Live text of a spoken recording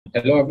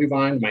Hello,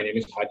 everyone. My name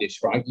is Hadi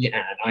Eshraghi,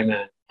 and I'm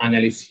an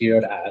analyst here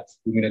at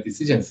Lumina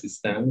Decision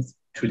Systems.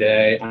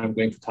 Today, I'm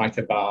going to talk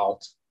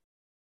about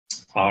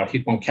our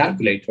heat pump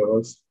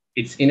calculators,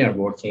 its inner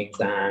workings,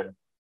 and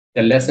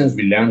the lessons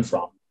we learned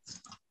from.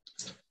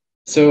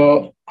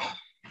 So,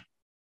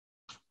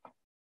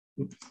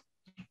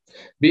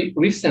 we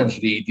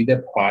recently did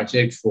a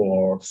project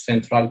for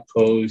Central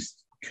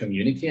Coast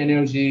Community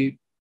Energy,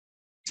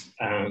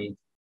 and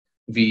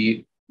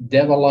we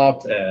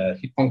developed a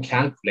heat pump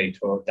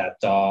calculator that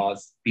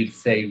does bill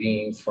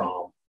savings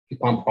from heat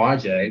pump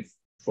projects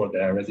for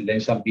the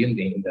residential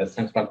building in the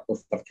Central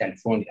Coast of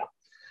California.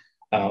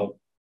 Uh,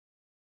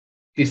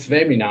 this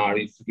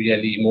webinar is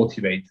really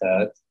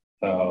motivated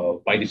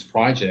by this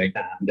project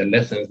and the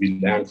lessons we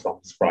learned from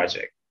this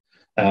project.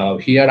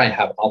 Here I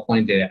have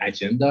outlined the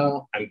agenda.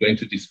 I'm going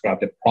to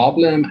describe the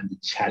problem and the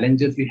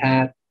challenges we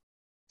had,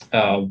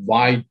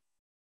 why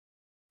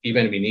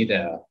even we need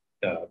a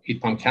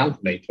heat pump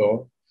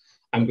calculator.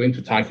 I'm going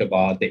to talk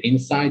about the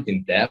insight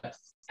in depth,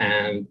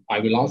 and I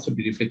will also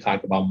briefly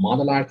talk about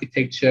model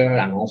architecture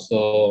and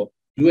also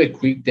do a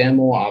quick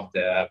demo of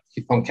the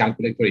heat pump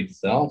calculator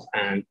itself.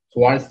 And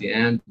towards the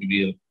end, we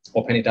will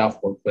open it up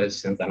for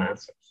questions and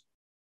answers.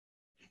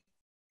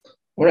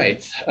 All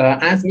right,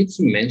 as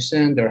Mitsu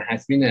mentioned, there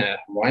has been a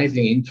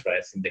rising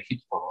interest in the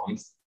heat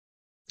pumps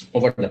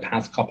over the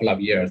past couple of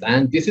years,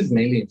 and this is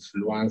mainly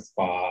influenced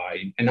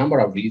by a number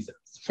of reasons.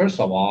 First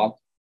of all,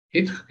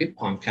 heat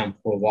pump can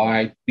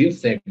provide bill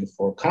savings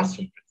for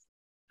customers.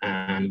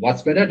 And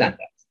what's better than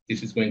that?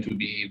 This is going to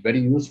be very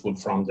useful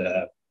from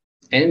the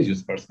end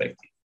use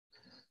perspective.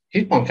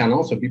 Heat pump can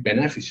also be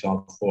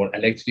beneficial for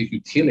electric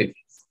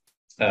utilities.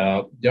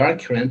 There are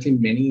currently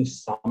many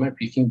summer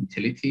peaking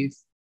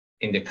utilities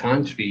in the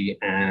country,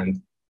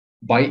 and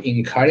by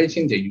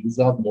encouraging the use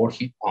of more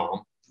heat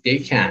pump, they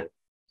can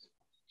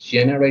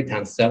generate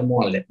and sell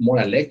more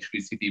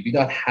electricity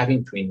without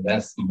having to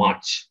invest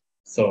much.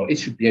 So it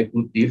should be a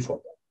good deal for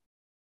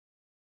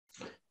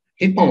them.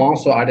 Heat pump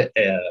also are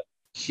a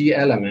key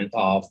element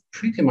of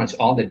pretty much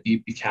all the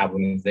deep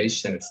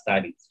decarbonization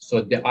studies.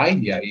 So the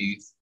idea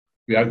is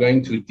we are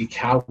going to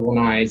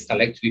decarbonize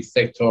electric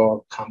sector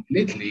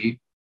completely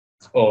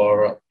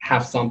or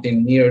have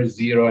something near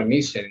zero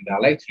emission in the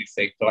electric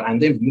sector and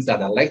then use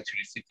that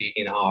electricity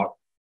in our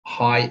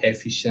high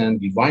efficient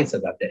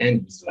devices at the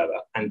end use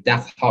level. And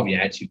that's how we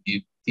achieve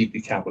deep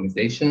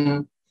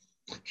decarbonization.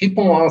 Heat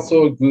pump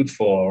also good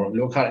for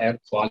local air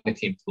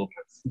quality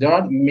improvements. There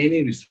are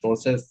many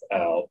resources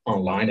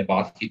online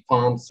about heat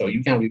pumps, so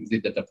you can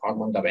visit the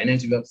Department of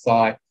Energy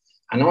website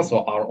and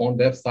also our own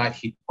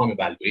website,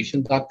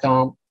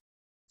 heatpumpevaluation.com,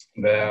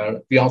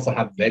 where we also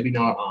have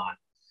webinar on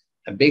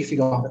the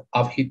basics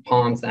of heat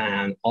pumps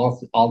and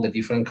also all the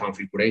different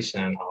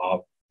configuration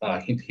of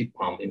heat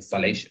pump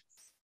installations.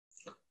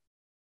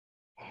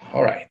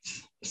 All right,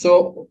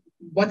 so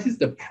what is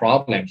the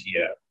problem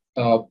here?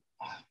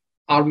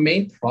 Our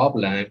main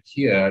problem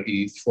here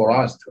is for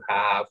us to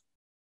have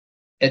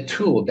a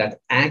tool that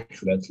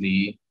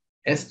accurately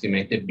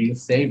estimates the bill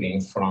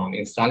savings from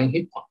installing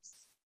heat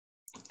pumps.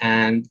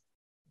 And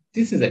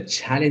this is a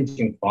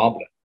challenging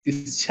problem.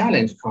 This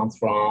challenge comes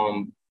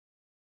from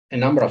a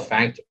number of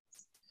factors.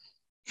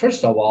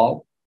 First of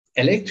all,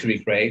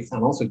 electric rates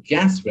and also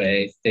gas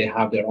rates, they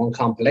have their own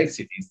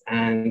complexities.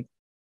 And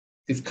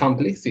this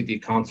complexity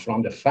comes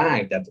from the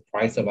fact that the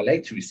price of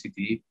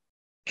electricity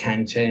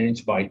can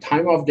change by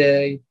time of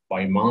day,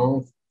 by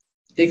month.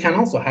 They can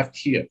also have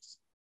tiers.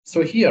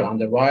 So here on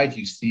the right,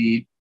 you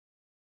see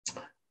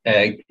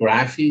a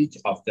graphic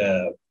of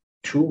the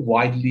two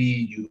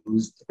widely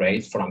used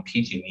rates from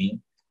PG&E.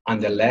 On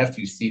the left,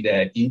 you see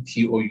the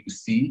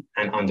ETOUC,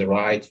 and on the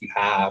right, you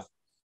have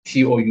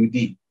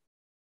TOUD.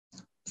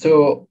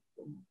 So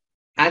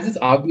as is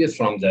obvious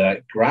from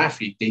the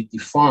graphic, they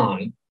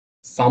define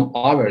some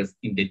hours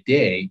in the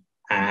day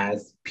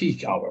as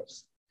peak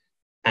hours.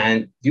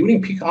 And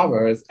during peak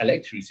hours,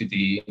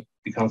 electricity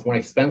becomes more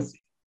expensive.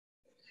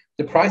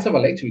 The price of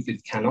electricity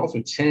can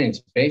also change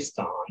based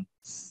on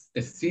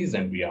the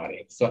season we are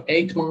in. So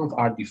 8 months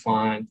are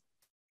defined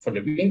for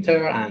the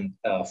winter and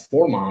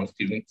 4 months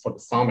for the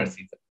summer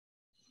season.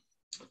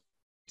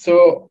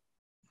 So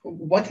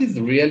what is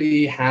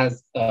really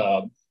has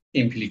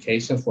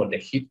implications for the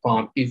heat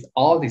pump is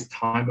all this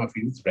time of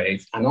use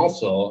rates and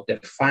also the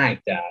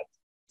fact that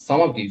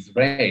some of these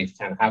rates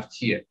can have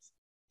tiers.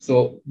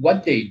 So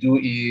what they do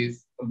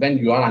is when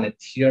you are on a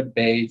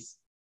tiered-based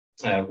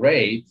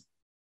rate,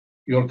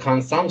 your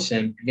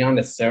consumption beyond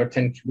a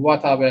certain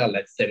kilowatt hour,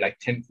 let's say like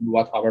 10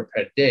 kilowatt hour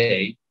per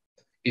day,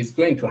 is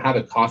going to have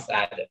a cost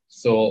added.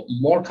 So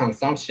more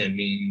consumption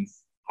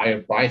means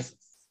higher prices.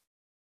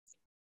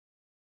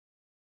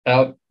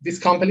 This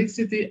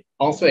complexity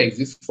also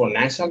exists for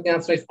natural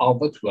gas rates,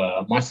 although to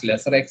a much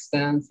lesser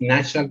extent.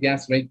 Natural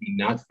gas rates do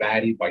not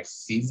vary by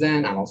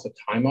season and also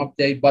time of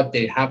day, but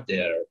they have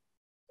their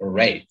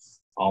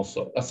rates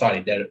also,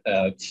 their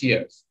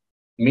tiers,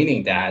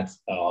 meaning that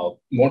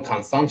more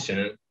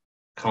consumption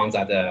comes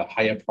at a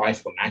higher price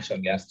for natural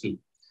gas too.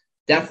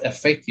 That's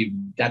effective.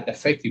 That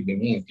effectively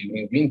means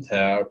during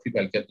winter,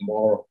 people get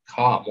more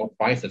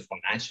prices for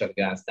natural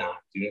gas than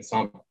during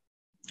summer.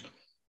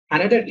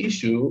 Another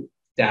issue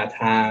that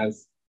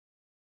has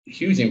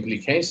huge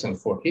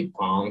implications for heat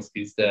pumps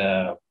is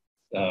the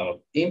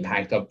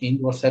impact of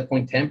indoor set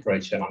point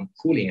temperature on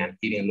cooling and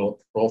heating load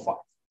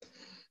profile.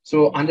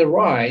 So on the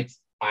right,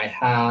 I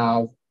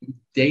have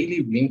daily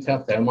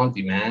winter thermal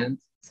demand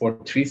for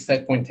 3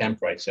 set point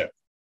temperature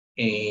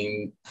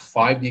in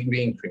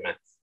 5-degree increments,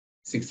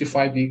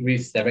 65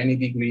 degrees, 70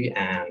 degrees,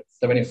 and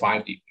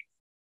 75 degrees.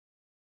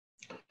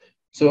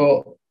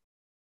 So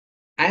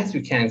as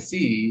you can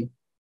see,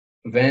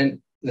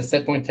 when the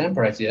set point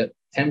temperature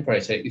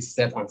is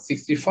set on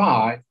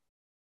 65,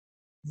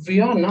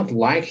 we are not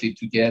likely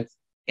to get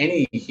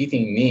any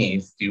heating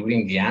needs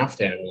during the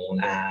afternoon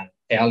and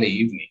early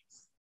evenings.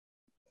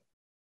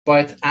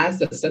 But as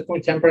the set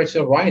point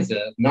temperature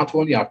rises, not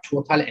only our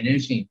total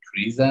energy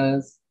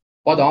increases,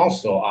 but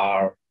also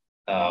our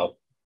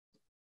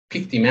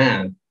peak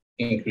demand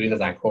increases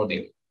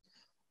accordingly.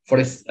 For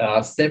a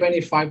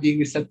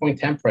 75-degree set point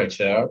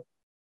temperature,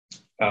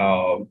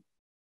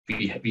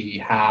 we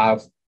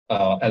have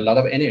a lot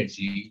of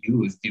energy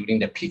used during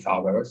the peak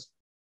hours,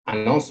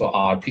 and also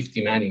our peak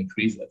demand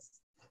increases.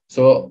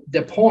 So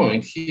the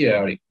point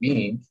here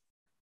being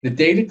the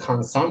daily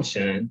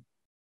consumption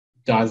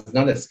does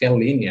not scale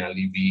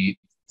linearly with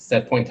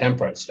set point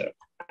temperature.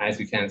 As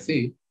you can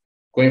see,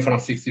 going from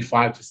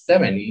 65 to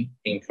 70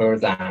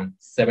 incurs a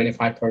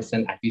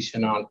 75%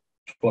 additional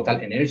total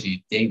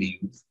energy daily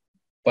use,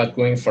 but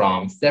going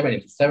from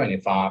 70 to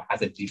 75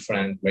 has a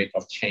different rate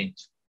of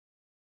change.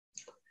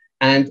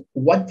 And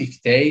what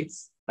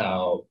dictates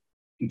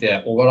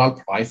the overall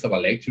price of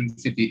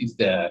electricity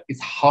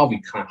is how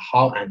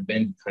and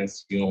when we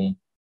consume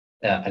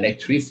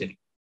electricity.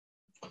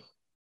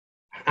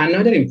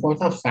 Another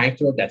important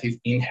factor that is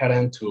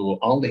inherent to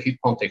all the heat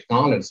pump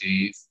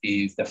technologies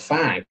is the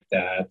fact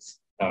that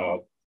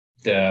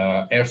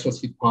the air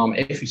source heat pump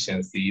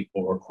efficiency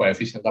or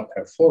coefficient of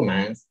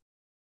performance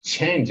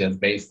changes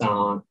based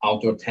on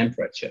outdoor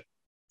temperature.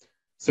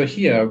 So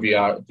here we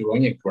are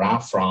drawing a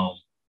graph from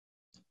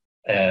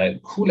a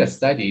cool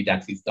study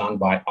that is done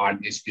by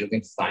RDH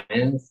Building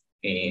Science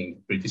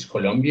in British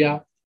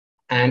Columbia.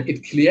 And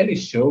it clearly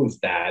shows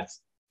that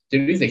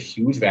there is a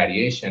huge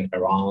variation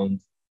around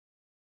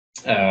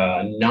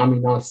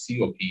nominal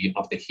COP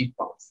of the heat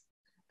pumps.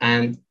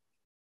 And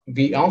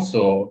we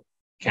also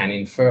can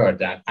infer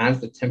that as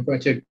the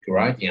temperature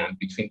gradient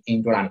between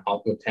indoor and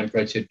outdoor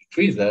temperature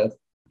decreases,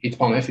 heat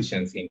pump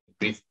efficiency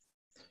increases.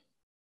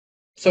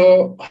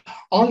 So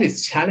all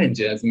these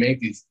challenges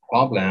make this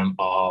problem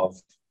of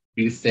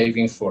bill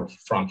savings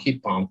from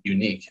heat pump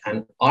unique,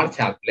 and our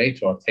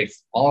calculator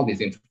takes all this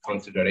into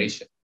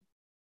consideration.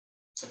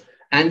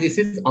 And this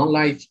is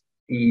unlike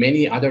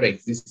many other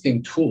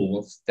existing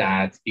tools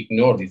that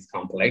ignore these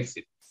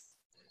complexities.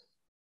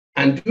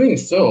 And doing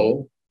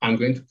so, I'm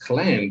going to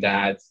claim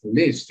that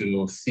leads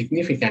to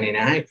significant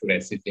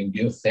inaccuracies in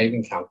bill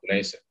saving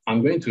calculation.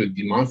 I'm going to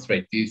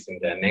demonstrate this in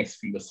the next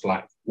few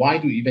slides. Why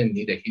do you even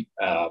need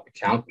a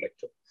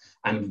calculator?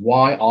 And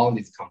why all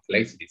these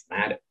complexities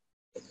matter?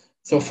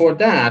 So for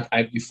that,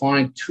 I've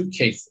defined 2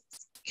 cases.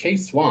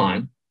 Case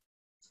 1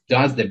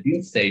 does the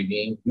bill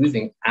saving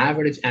using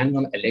average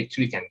annual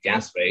electric and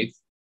gas rates.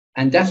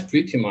 And that's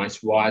pretty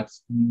much what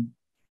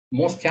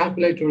most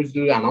calculators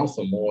do, and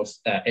also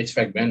most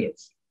HVAC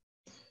vendors.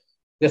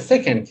 The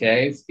second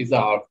case is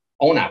our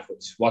own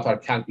approach, what our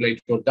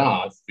calculator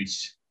does,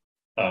 which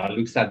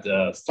looks at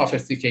the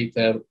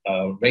sophisticated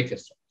rate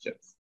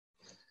structures.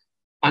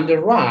 On the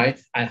right,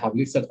 I have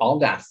listed all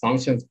the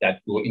assumptions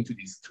that go into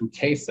these 2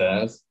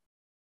 cases.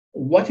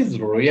 What is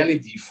really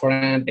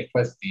different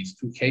across these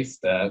 2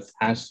 cases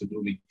has to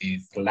do with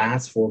these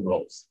last 4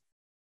 rows.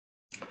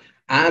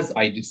 As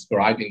I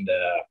described in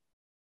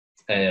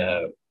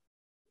the,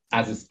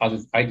 as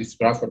I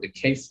described for the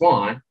case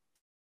 1,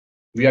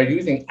 we are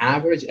using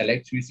average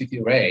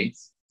electricity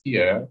rates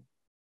here.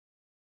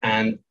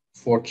 And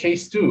for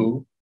case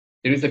 2,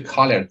 there is a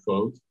color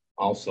code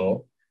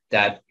also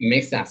that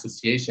makes the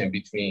association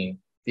between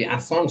the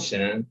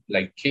assumption,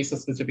 like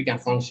case-specific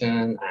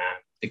assumption, and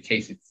the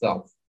case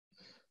itself.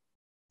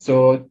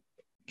 So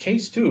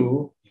case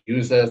 2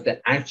 uses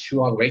the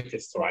actual rate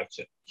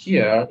structure.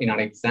 Here in our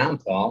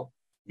example,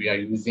 we are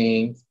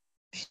using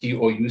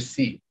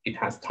TOUC. It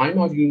has time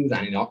of use,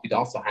 and it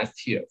also has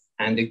tiers.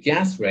 And the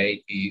gas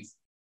rate is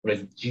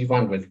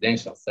G1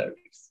 residential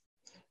service.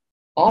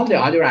 All the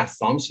other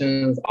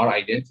assumptions are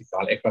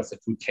identical across the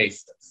 2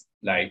 cases,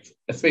 like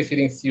space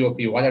heating COP,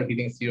 water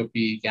heating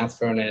COP, gas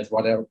furnace,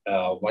 water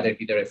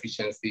heater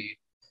efficiency.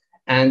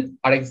 And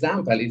our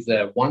example is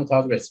a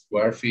 1,000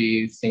 square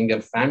feet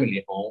single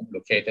family home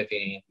located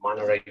in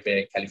Monterey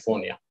Bay,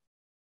 California.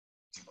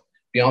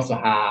 We also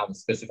have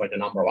specified the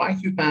number of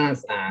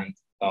occupants and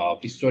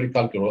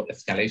historical growth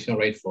escalation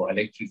rate for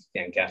electricity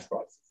and gas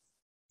prices.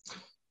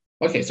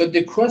 Okay, so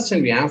the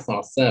question we ask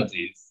ourselves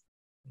is,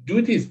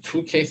 do these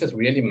 2 cases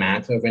really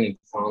matter when it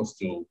comes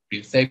to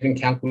bill saving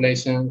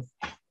calculations?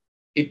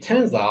 It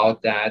turns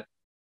out that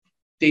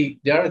they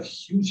are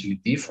hugely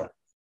different.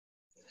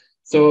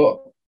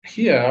 So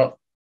here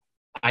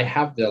I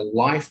have the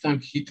lifetime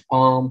heat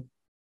pump,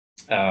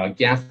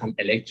 gas and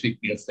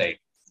electric bill savings.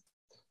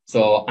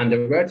 So on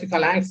the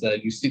vertical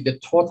axis, you see the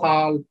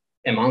total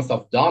amounts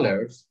of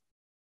dollars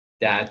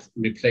that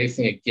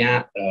replacing a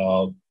gas,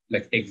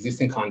 like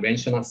existing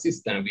conventional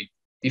system with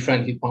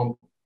different heat pump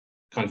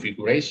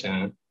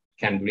configuration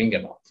can bring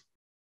about.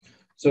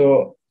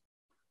 So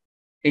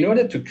in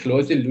order to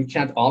closely look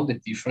at all the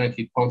different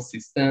heat pump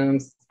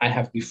systems, I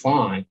have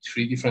defined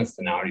 3 different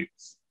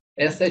scenarios.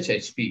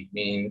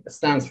 SHHP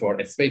stands for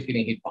a space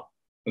heating heat pump,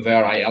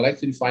 where I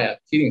electrify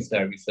heating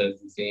services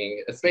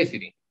using a space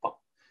heating heat pump.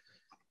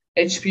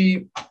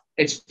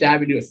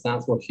 HW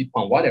stands for heat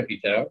pump water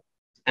heater,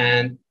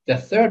 and the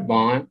third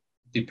one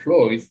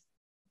deploys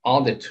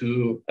all the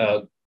two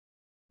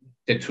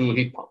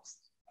heat pumps.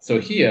 So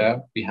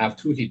here we have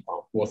 2 heat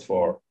pumps, both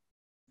for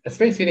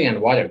space heating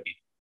and water heating.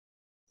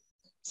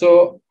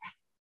 So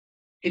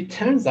it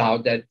turns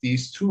out that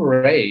these 2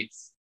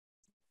 rates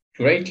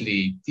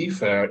greatly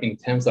differ in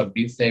terms of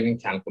bill saving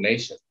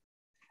calculation.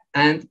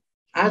 And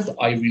as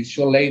I will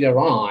show later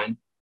on,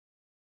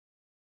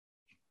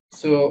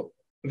 so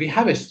we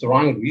have a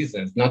strong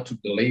reasons not to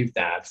believe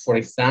that. For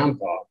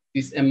example,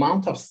 this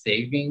amount of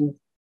saving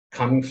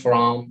coming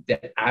from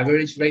the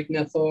average rate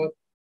method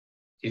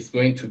is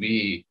going to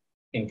be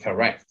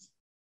incorrect.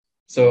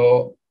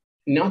 So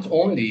not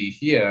only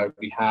here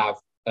we have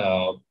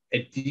a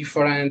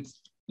different,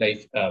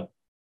 like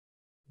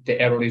the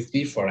error is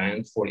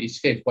different for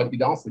each case, but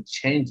it also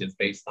changes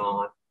based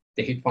on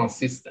the heat pump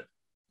system.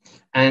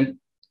 And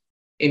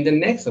in the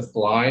next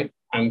slide,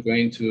 I'm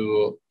going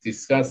to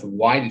discuss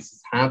why this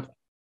is happening.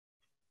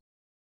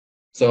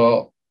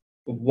 So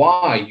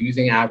why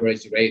using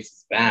average rates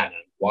is bad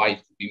and why it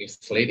could be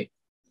misleading.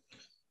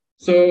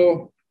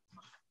 So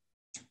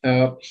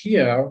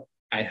here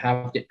I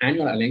have the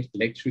annual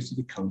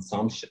electricity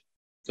consumption.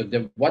 So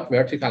what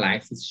vertical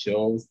axis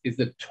shows is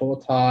the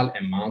total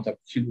amount of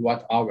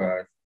kilowatt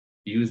hours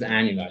used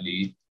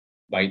annually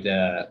by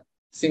the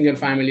single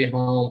family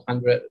home,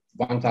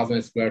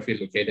 1,000 square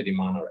feet located in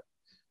Monterey.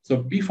 So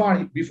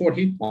before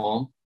heat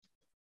pump,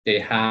 they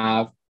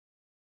have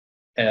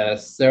a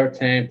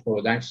certain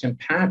production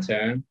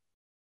pattern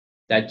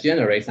that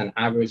generates an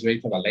average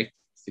rate of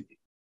electricity.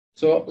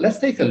 So let's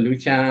take a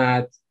look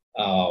at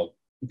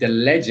the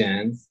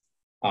legends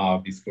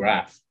of this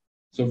graph.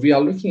 So we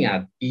are looking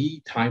at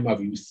E time of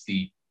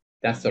UC.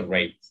 That's the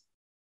rate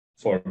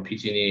for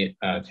PG&E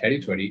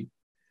territory.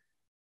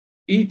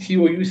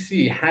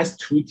 ETOUC has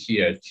 2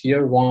 tiers,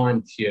 tier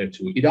 1, tier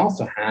 2. It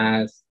also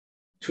has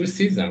 2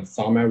 seasons,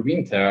 summer,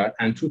 winter,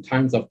 and 2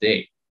 times of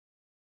day.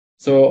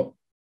 So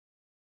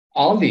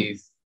all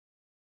these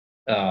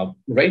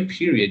rate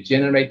periods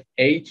generate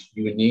 8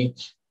 unique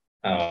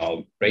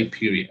rate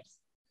periods.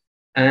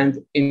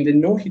 And in the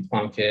no heat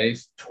pump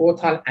case,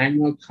 total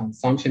annual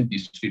consumption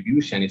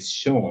distribution is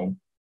shown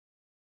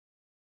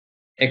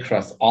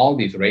across all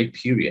these rate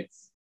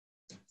periods.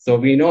 So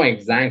we know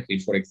exactly,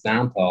 for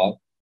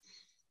example,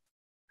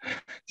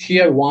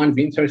 tier 1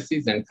 winter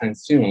season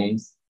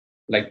consumes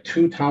like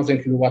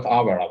 2,000 kilowatt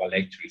hour of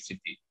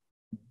electricity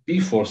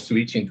before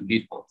switching to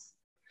heat pumps.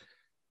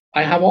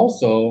 I have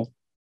also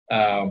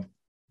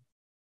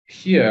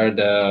here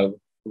the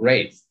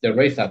rates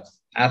that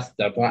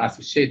are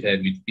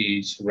associated with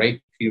each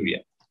rate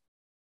period.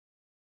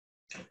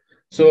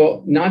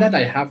 So now that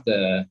I have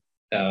the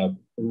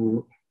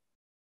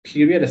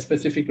period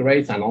specific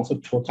rates and also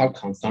total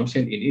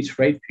consumption in each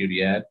rate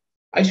period,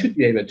 I should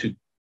be able to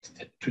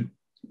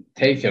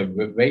take a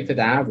weighted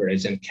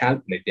average and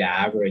calculate the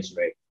average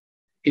rate.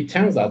 It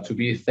turns out to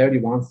be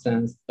 31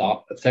 cents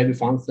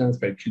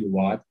per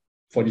kilowatt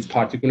for this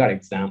particular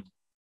example.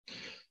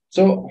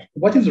 So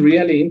what is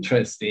really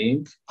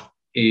interesting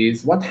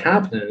is what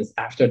happens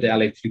after the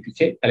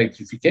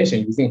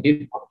electrification using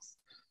heat pumps.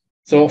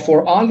 So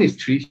for all these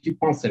 3 heat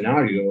pump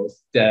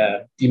scenarios,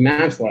 the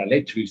demand for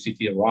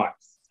electricity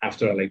rises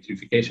after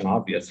electrification,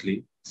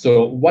 obviously.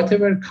 So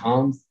whatever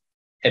comes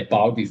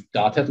about this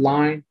dotted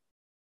line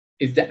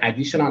is the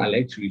additional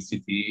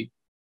electricity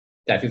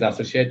that is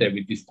associated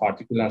with this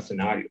particular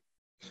scenario.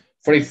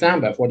 For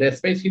example, for the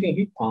space heating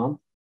heat pump,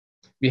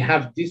 we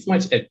have this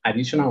much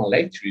additional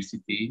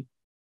electricity,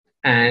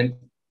 and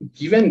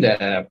given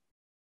the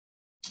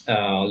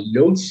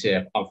load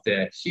shape of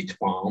the heat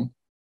pump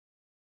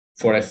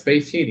for a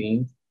space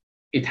heating,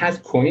 it has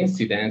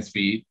coincidence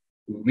with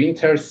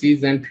winter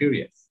season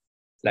periods,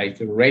 like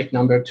rate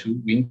number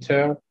 2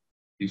 winter,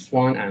 this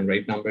one, and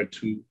rate number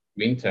 2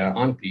 winter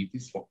on peak,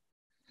 this one.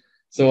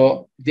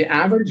 So the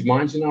average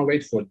marginal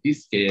rate for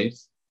this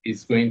case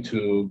is going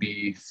to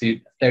be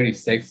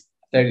 36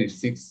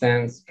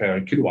 cents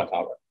per kilowatt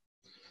hour.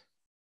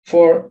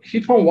 For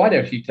heat pump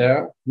water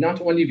heater, not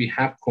only we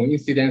have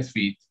coincidence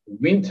with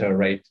winter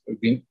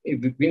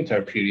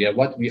period,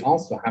 but we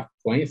also have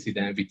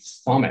coincidence with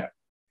summer.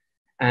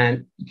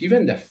 And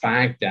given the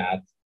fact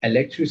that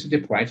electricity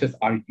prices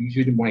are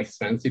usually more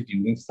expensive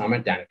during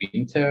summer than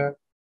winter,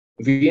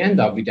 we end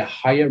up with a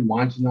higher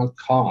marginal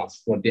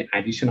cost for the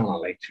additional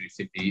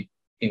electricity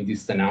in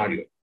this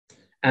scenario.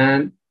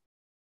 And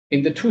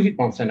in the two heat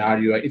pump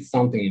scenario, it's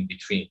something in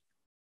between.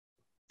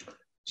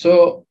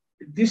 So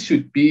this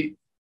should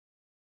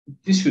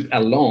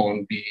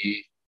alone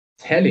be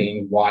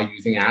telling why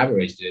using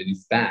average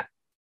is bad.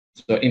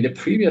 So in the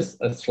previous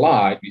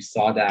slide, we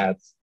saw that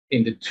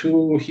in the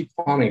two heat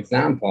pump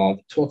example,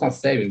 the total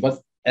saving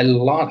was a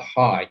lot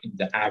high in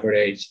the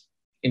average,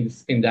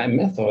 in that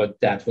method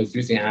that was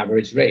using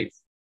average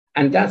rates.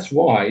 And that's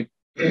why,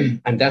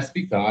 and that's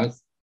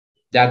because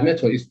that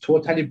method is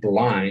totally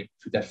blind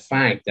to the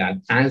fact that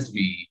as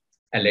we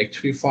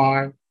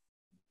electrify,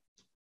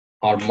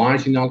 our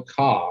marginal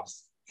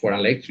cost for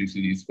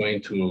electricity is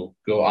going to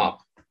go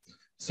up.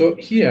 So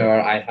here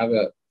I have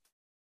a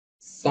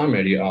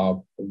summary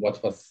of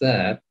what was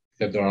said,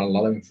 because there are a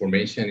lot of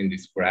information in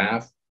this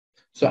graph.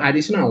 So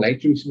additional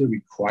electricity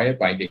required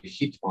by the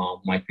heat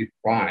pump might be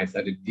priced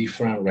at a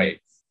different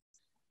rates.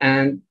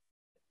 And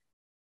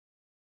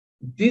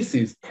this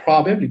is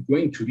probably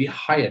going to be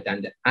higher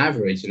than the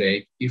average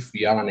rate if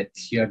we are on a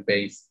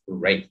tier-based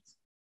rate.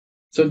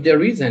 So the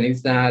reason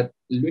is that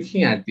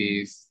looking at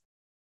this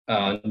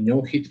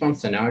no heat pump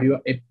scenario,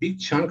 a big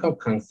chunk of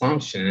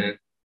consumption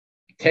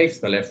takes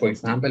place. For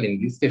example,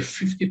 in this case,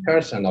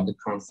 50% of the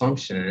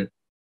consumption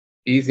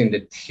is in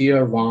the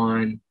tier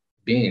one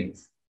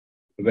bins,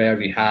 where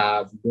we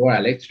have lower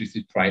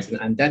electricity prices,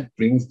 and that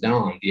brings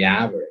down the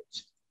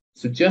average.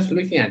 So just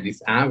looking at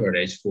this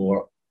average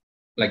for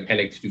like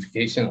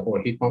electrification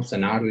or heat pump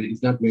scenario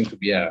is not going to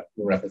be a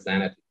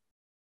representative.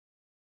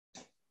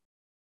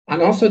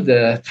 And also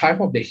the type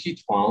of the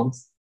heat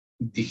pumps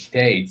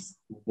dictates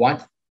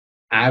what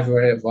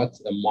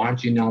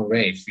marginal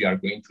rates we are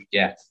going to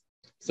get.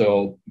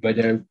 So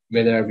whether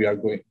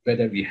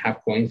we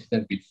have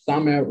coincidence with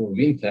summer or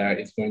winter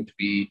is going to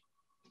be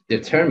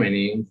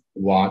determining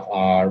what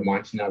our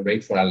marginal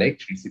rate for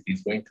electricity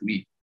is going to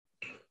be.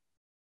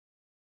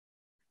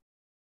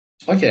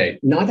 Okay,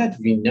 now that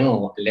we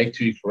know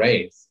electric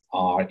rates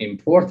are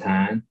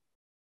important,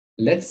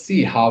 let's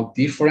see how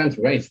different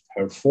rates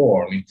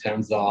perform in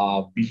terms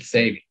of bill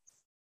savings.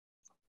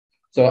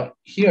 So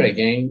here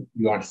again,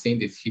 you are seeing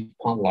this heat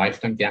pump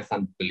lifetime gas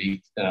and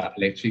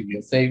electric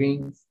bill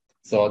savings.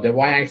 So the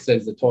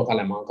y-axis is the total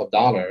amount of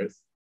dollars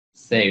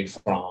saved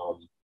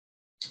from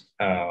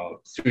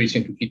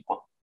switching to heat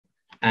pump.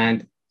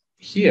 And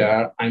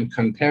here I'm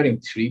comparing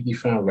three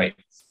different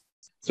rates.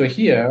 So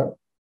here,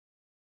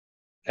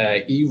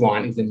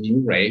 E1 is a new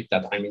rate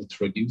that I'm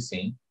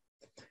introducing.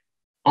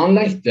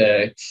 Unlike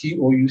the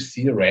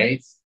TOUC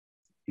rates,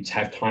 which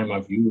have time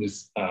of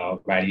use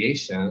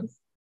variations,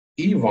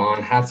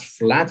 E1 has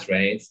flat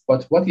rates,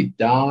 but what it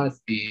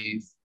does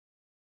is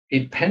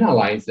it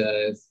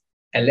penalizes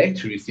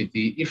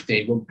electricity if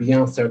they go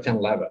beyond certain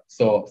level.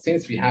 So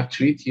since we have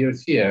three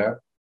tiers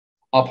here,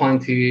 up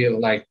until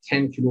like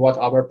 10 kilowatt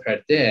hour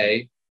per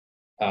day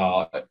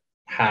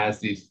has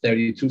this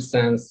 32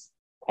 cents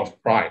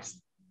of price.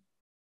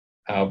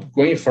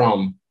 Going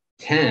from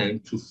 10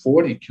 to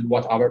 40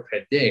 kilowatt hour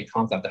per day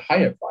comes at the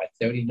higher price,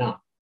 39.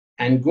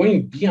 And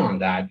going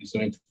beyond that is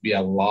going to be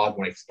a lot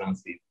more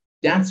expensive.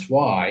 That's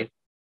why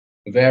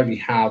where we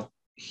have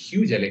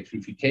huge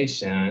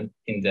electrification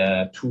in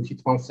the two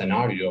heat pump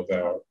scenario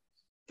where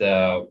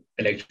the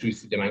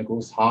electricity demand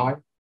goes high,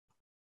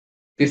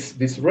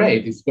 this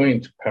rate is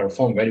going to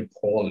perform very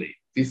poorly.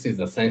 This is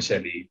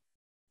essentially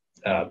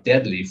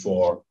deadly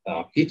for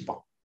heat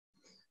pump,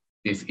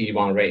 this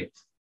E1 rate.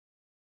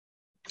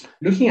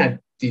 Looking at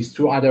these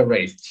two other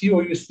rates,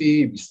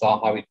 TOUC, we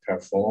saw how it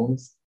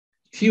performs.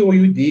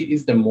 TOUD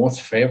is the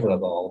most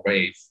favorable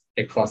rate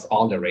across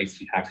all the rates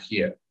we have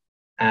here.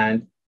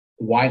 And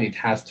while it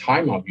has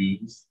time of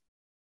use,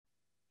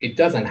 it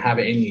doesn't have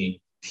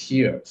any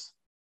tiers.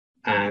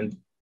 And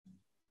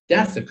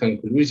that's the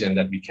conclusion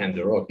that we can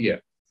draw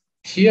here.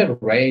 Tier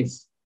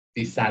rates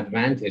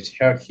disadvantage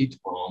her heat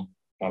pump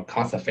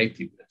cost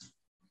effectiveness.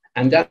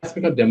 And that's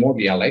because the more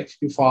we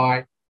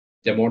electrify,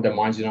 the more the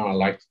marginal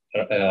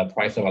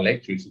price of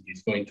electricity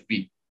is going to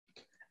be.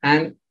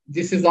 And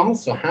this is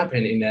also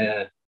happening in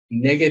a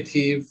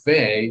negative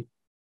way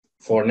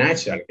for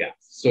natural gas.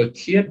 So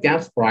tiered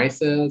gas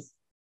prices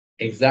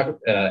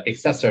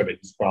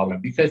exacerbate this problem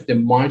because the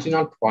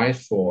marginal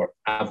price for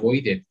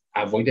avoided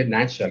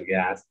natural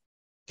gas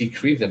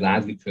decreases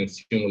as we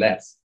consume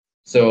less.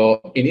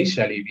 So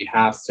initially, we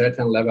have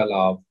certain level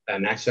of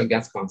natural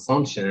gas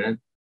consumption.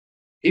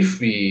 If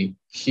we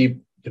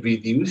keep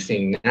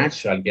reducing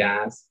natural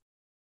gas,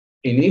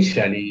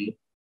 initially,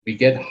 we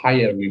get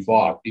higher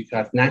reward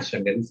because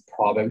natural gas is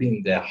probably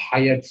in the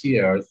higher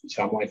tiers, which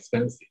are more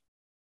expensive.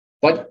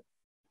 But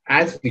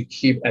as we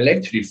keep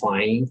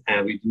electrifying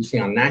and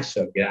reducing our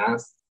natural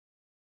gas,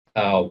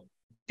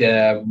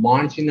 the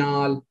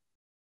marginal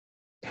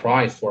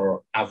price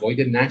for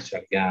avoided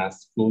natural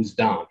gas goes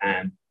down,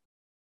 and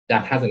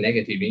that has a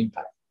negative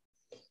impact.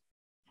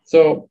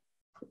 So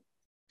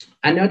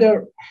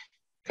another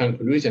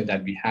conclusion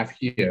that we have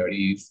here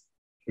is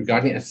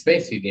regarding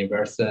space heating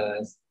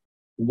versus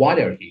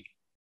water heating.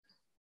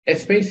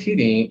 Space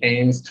heating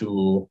aims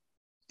to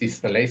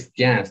displace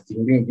gas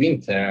during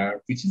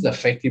winter, which is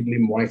effectively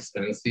more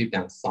expensive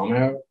than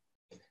summer.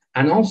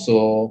 And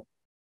also,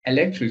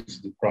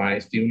 electricity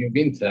price during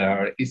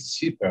winter is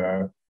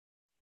cheaper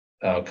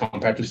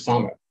compared to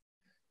summer.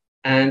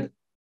 And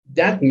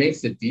that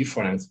makes the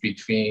difference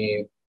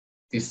between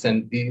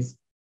these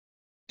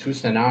two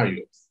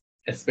scenarios,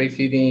 space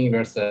heating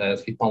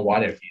versus heat pump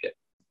water heater.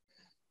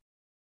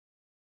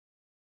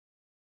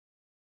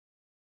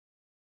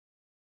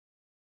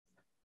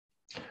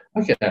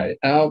 Okay,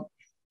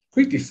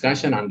 quick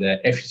discussion on the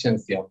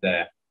efficiency of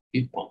the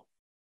heat pump.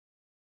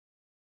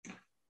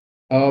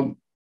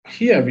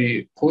 Here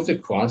we pose a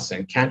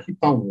question, can heat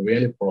pump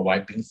really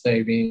provide bill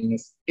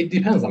savings? It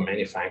depends on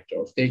many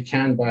factors. They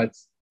can, but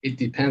it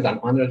depends on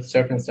under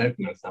certain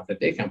circumstances that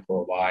they can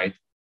provide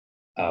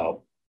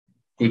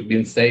good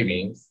bill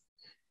savings.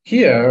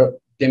 Here,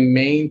 the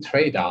main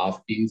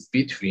trade-off is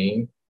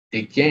between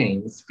the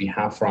gains we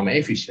have from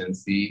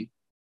efficiency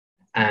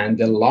and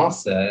the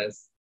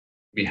losses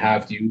we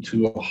have due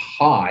to a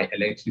high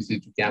electricity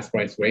to gas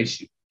price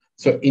ratio.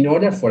 So in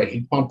order for a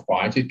heat pump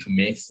project to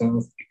make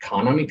sense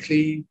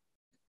economically,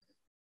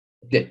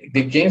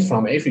 the gains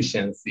from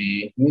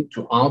efficiency need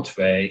to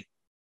outweigh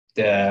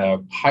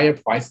the higher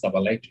price of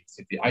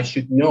electricity. I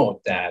should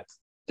note that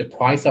the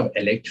price of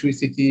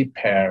electricity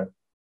per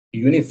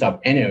units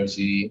of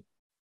energy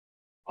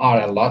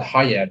are a lot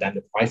higher than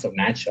the price of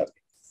natural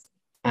gas.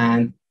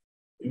 And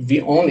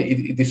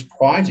this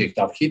project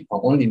of heat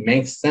pump only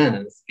makes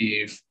sense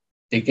if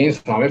the gains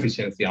from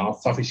efficiency are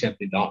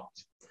sufficiently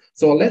large.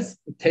 So let's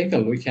take a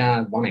look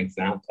at one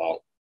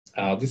example.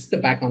 This is the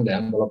back on the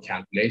envelope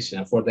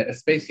calculation. For the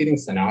space heating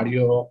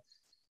scenario,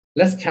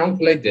 let's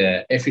calculate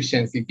the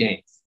efficiency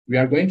gains. We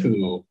are going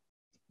to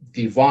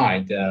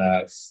divide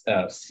the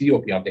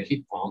COP of the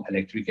heat pump,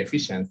 electric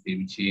efficiency,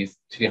 which is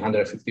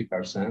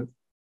 350%,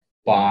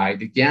 by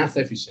the gas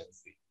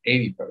efficiency,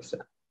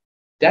 80%.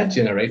 That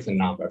generates a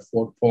number,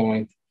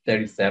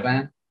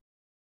 4.37.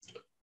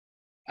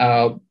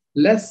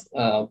 Let's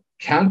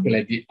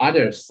calculate the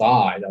other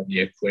side of the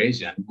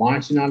equation,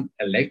 marginal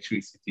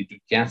electricity to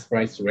gas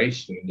price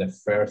ratio in the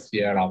first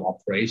year of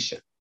operation.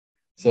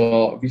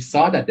 So we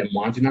saw that the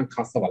marginal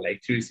cost of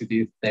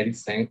electricity is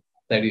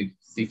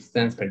 36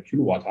 cents per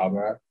kilowatt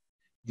hour.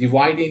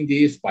 Dividing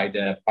this by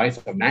the price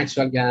of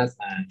natural gas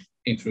and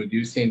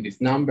introducing this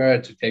number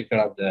to take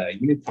care of the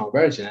unit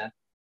conversion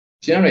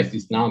generates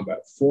this number,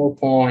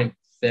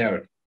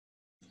 4.30.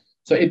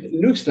 So it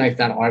looks like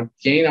that our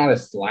gain are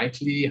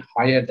slightly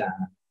higher than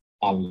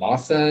our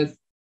losses,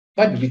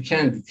 but we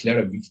can't declare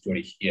a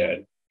victory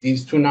here.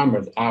 These two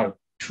numbers are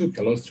too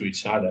close to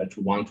each other to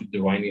want to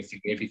derive a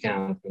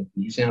significant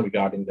conclusion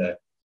regarding the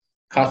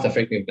cost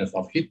effectiveness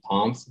of heat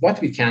pumps.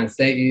 What we can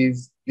say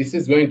is this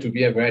is going to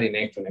be a very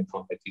neck-to-neck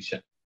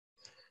competition.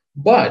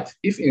 But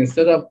if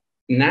instead of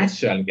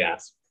natural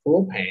gas,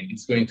 propane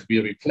is going to be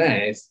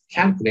replaced,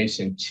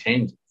 calculation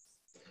changes.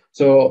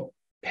 So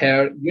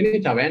per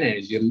unit of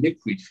energy,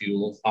 liquid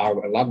fuels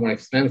are a lot more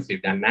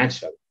expensive than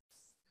natural.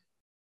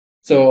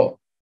 So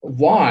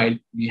while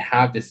we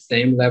have the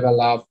same level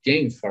of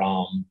gains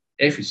from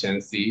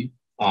efficiency,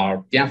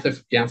 our gas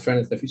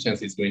furnace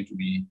efficiency is going to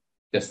be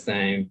the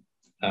same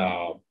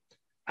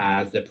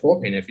as the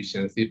propane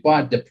efficiency,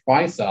 but the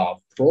price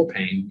of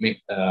propane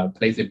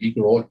plays a big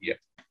role here.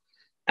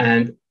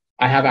 And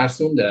I have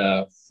assumed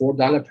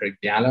 $4 per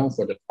gallon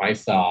for the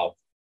price of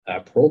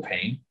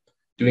propane.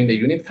 Doing the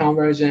unit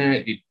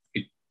conversion,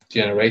 it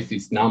generates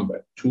this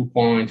number,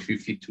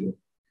 2.52.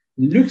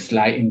 Looks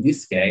like in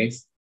this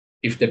case,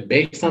 if the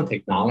baseline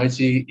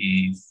technology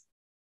is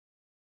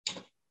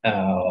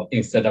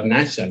instead of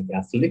natural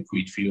gas,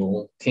 liquid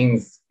fuel,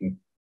 things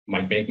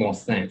might make more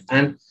sense.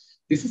 And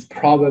this is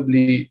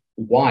probably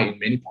why in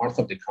many parts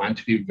of the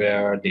country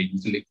where they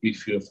use liquid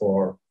fuel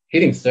for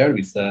heating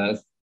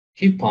services,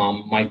 heat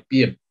pump might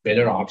be a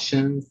better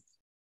option.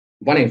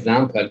 One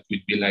example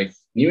could be like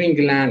New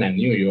England and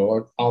New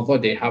York, although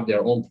they have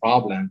their own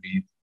problem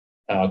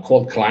with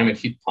cold climate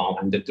heat pump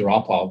and the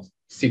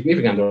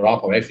significant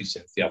drop of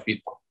efficiency of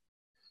heat pump.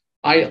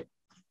 I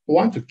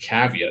want to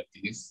caveat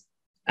this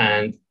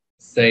and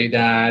say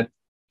that,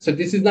 so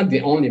this is not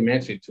the only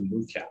metric to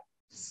look at.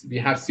 We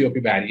have COP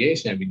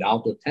variation with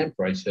outdoor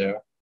temperature.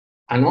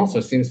 And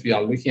also, since we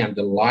are looking at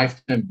the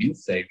lifetime bill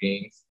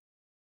savings,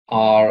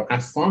 our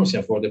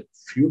assumption for the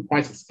fuel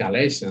price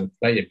escalation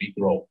play a big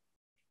role.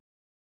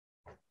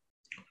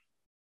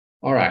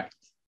 All right,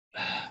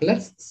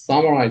 let's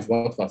summarize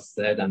what was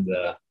said and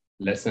the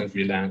lessons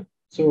we learned.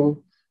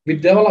 So we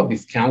developed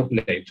this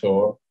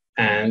calculator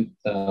and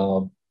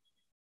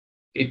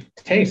it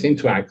takes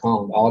into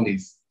account all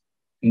these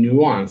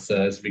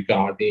nuances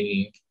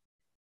regarding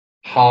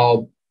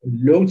how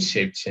load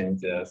shape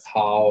changes,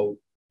 how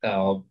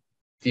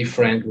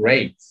different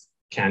rates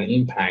can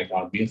impact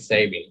our bill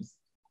savings.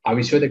 I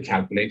will show the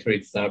calculator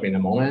itself in a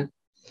moment,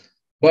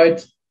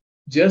 but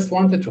just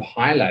wanted to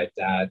highlight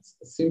that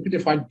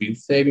simplified bill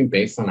saving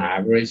based on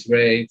average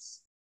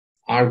rates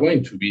are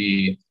going to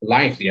be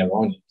likely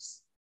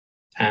erroneous.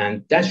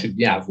 And that should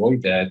be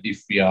avoided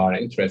if we are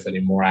interested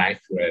in more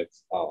accurate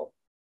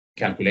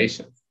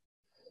calculations.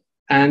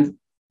 And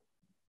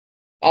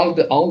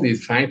all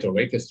these factors,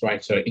 wake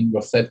structure,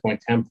 indoor set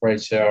point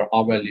temperature,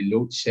 hourly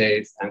load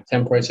shapes, and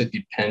temperature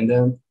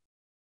dependent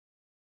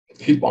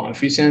heat pump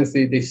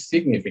efficiency, they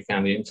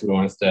significantly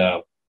influence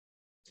the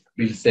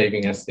bill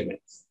saving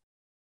estimates.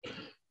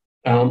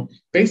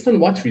 Based on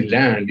what we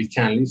learned, we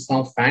can list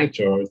some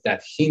factors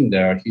that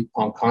hinder heat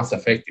pump cost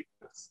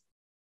effectiveness.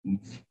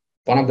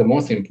 One of the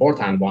most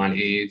important one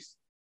is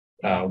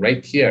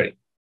rate tiering.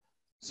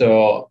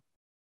 So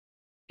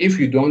if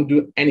you don't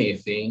do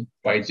anything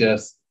by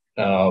just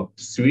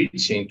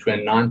switching to a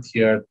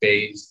non-tier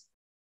based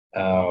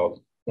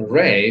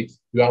rate,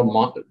 you are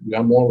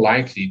more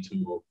likely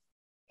to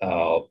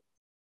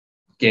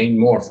gain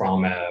more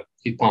from a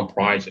heat pump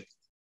project.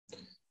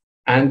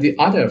 And the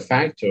other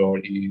factor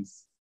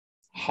is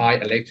high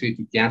electric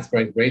to gas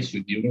price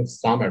ratio during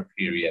summer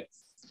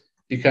periods,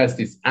 because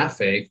this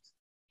affects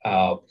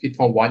heat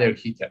pump water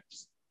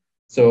heaters.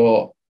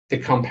 So the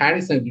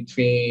comparison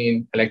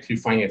between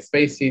electrifying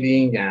space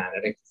heating and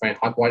electrifying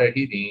hot water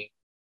heating,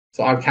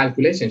 so our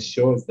calculation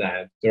shows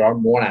that there are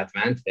more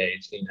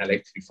advantage in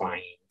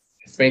electrifying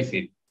space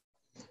heating.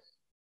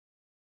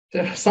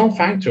 There are some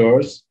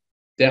factors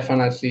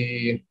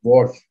definitely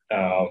worth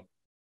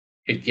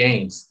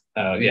against,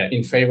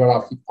 in favor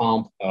of heat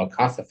pump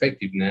cost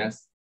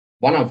effectiveness.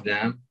 One of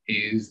them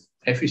is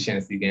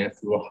efficiency gain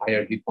through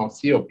higher heat pump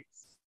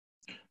COPs.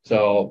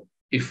 So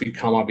if we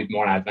come up with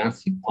more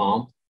advanced heat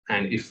pump,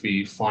 and if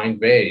we find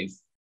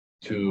ways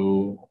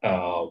to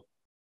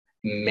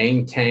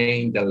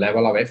maintain the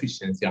level of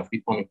efficiency of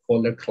heat pump in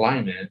colder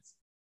climates,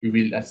 we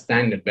will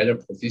stand in a better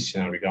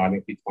position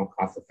regarding heat pump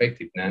cost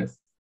effectiveness.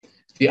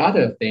 The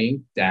other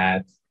thing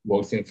that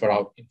works in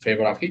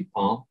favor of heat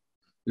pump,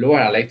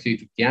 lower electric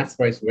to gas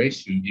price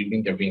ratio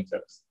during the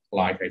winters,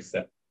 like I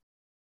said.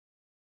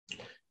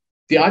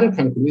 The other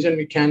conclusion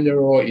we can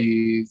draw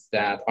is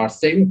that our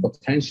saving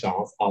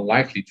potentials are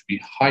likely to be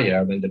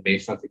higher when the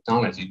baseline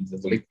technology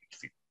uses liquid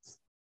fuels.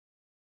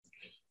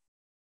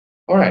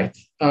 All right,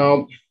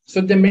 so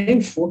the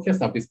main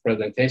focus of this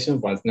presentation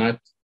was not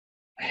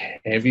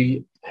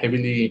heavy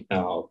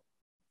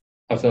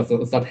on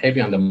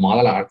the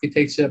model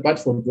architecture, but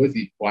for those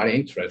who are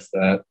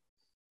interested,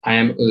 I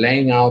am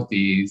laying out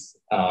these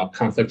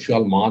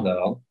conceptual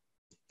model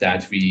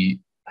that we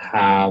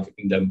have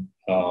in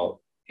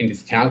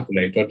this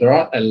calculator. There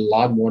are a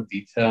lot more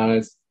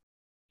details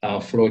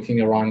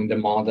floating around in the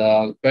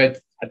model, but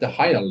at the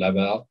higher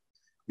level,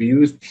 we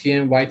use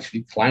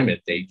TMY3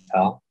 climate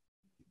data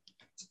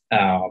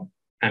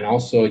and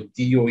also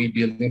DOE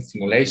building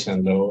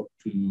simulation load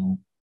to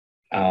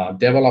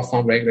develop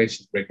some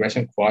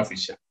regression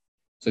coefficient.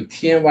 So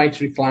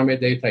TMY3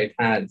 climate data, it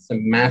has a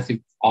massive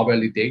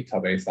hourly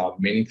database of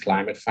many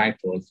climate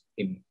factors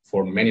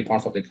for many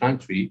parts of the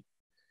country.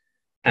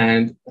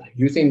 And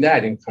using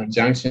that in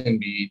conjunction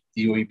with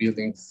DOE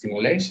building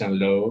simulation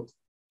load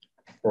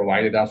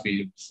provided us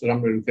with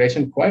some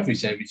regression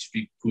coefficient, which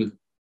we could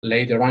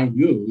later on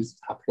use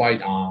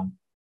applied on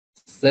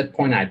set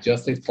point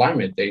adjusted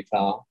climate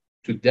data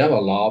to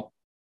develop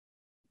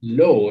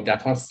load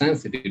that are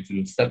sensitive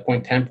to set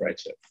point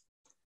temperature.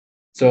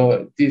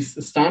 So this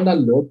standard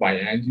load by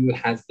end use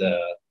has the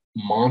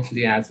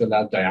monthly as well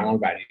as diurnal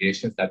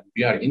variations that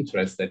we are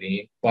interested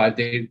in, but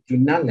they do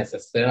not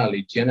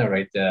necessarily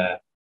generate the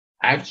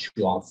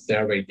actual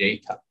survey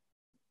data.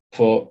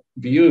 For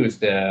we use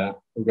the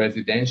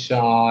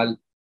residential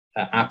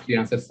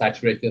appliances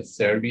saturated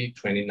survey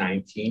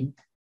 2019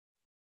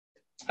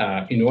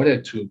 in order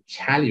to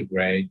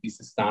calibrate this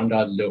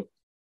standard load.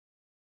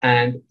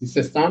 And this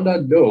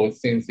standard load,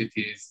 since it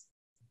is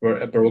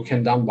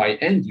broken down by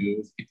end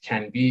use, it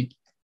can be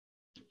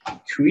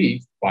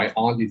tweaked by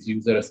all these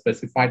user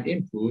specified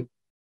input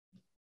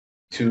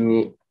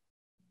to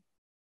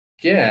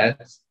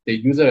get the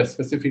user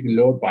specific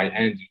load by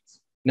end use.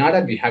 Now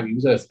that we have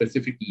user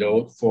specific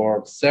load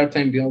for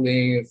certain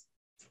buildings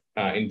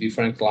in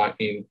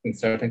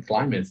certain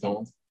climate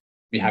zones,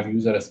 we have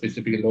user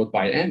specific load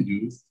by end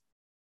use.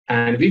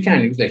 And we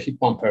can use the heat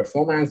pump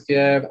performance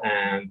curve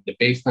and the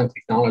baseline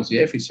technology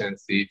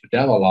efficiency to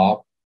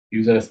develop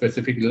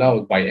user-specific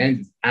load by end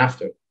use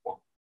after heat pump.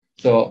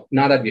 So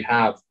now that we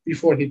have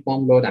before heat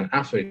pump load and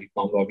after heat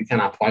pump load, we can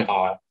apply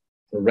our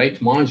rate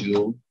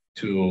module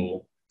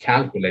to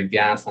calculate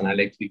gas and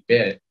electric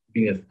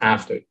bills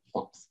after heat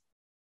pumps.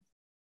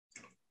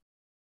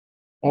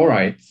 All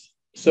right,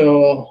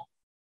 so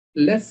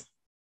let's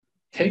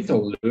take a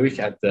look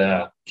at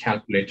the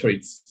calculator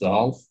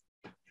itself.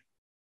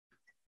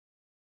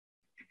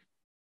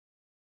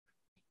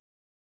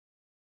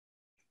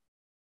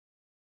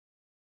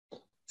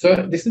 So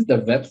this is the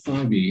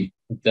website we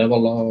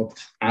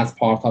developed as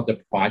part of the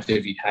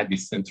project we had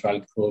with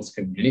Central Coast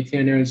Community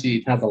Energy.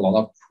 It has a lot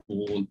of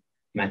cool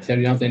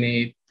materials in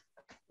it.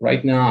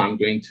 Right now, I'm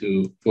going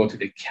to go to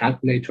the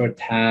calculator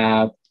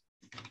tab.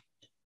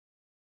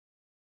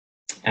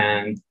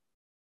 And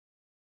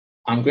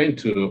I'm going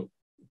to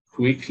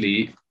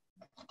quickly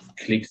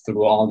click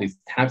through all these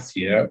tabs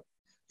here.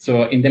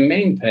 So in the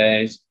main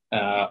page,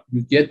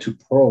 you get to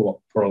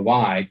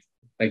provide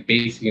like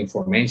basic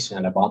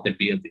information about the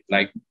building,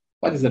 like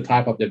what is the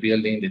type of the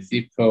building, the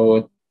zip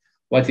code,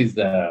 what is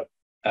the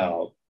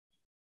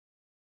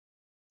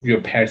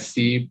your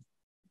perceived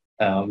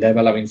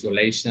level of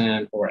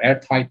insulation or air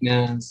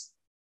tightness,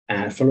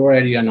 and floor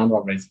area, number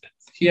of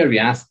residents. Here we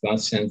ask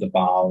questions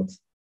about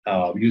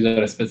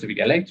user-specific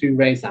electric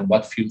rates and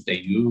what fuels they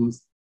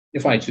use.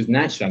 If I choose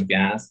natural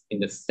gas in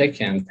the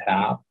second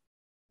tab,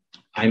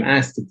 I'm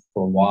asked to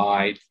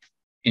provide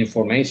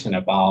information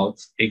about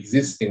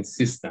existing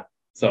system.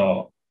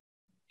 So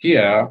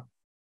here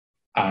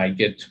I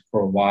get to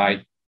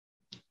provide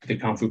the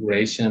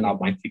configuration of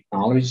my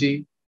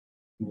technology,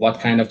 what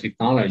kind of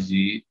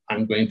technology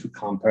I'm going to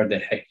compare the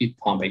heat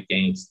pump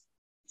against.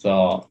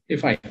 So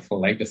if I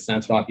select the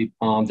central heat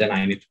pump, then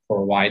I need to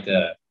provide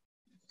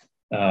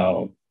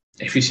the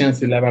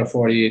efficiency level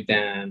for it.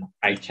 Then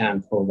I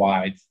can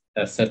provide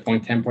a set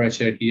point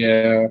temperature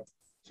here.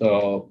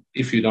 So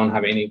if you don't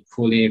have any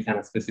cooling, you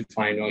can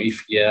specify no.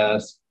 If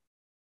yes,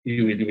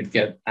 you will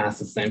get asked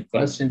the same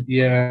question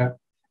here.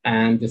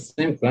 And the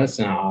same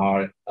question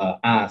are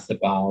asked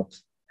about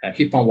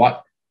heat pump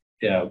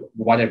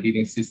water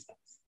heating systems.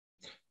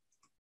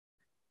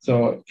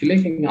 So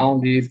clicking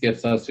on these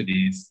gets us to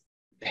this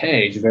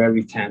page where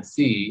we can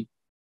see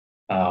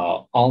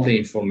all the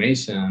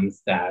information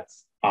that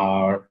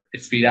are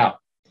sped up.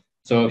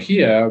 So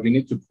here we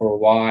need to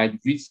provide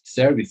which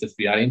services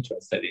we are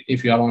interested in.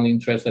 If you are only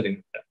interested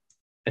in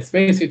a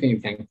space heating, you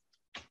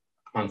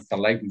can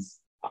select this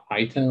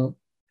item.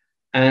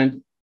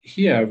 And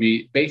here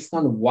based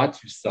on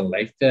what you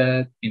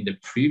selected in the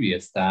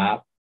previous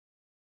tab,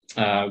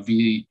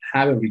 we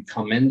have a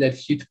recommended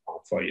heat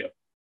pump for you.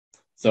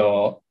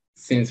 So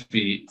since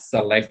we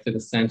selected a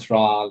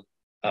central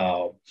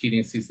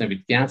heating system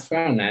with gas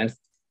furnace,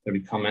 the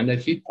recommended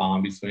heat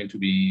pump is going to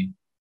be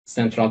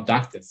central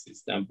ducted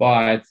system.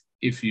 But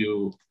if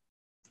you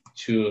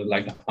choose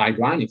like a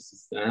hydronic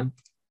system,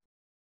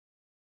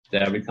 the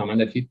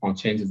recommended heat pump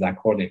changes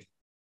accordingly.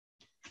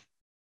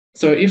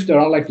 So if there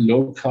are like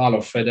local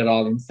or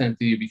federal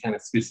incentive, we can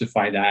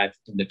specify that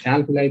in the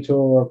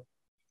calculator.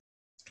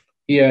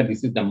 Here,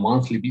 this is the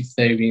monthly bill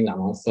savings and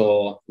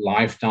also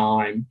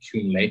lifetime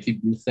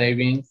cumulative bill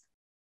savings.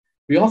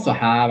 We also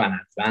have an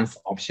advanced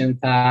option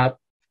tab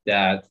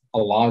that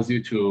allows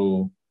you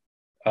to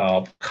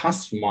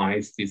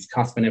customize this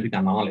cost benefit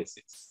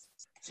analysis.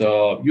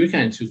 So you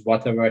can choose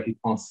whatever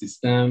heat pump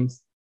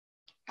systems.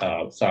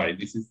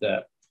 This is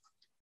the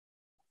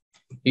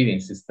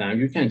heating system.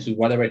 You can choose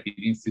whatever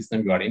heating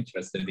system you are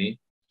interested in.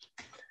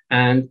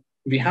 And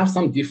we have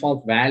some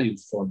default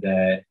values for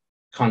the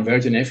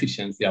conversion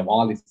efficiency of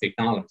all these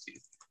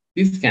technologies.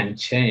 This can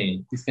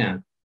change. This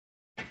can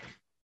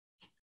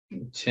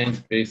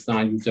change based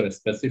on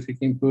user-specific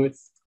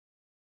inputs.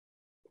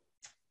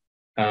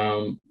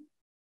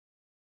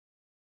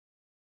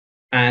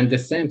 And the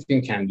same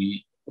thing can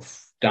be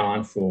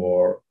done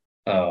for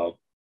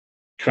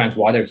current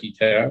water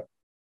heater.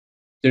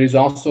 There is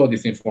also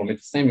this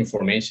same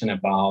information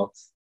about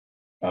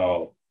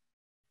a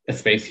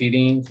space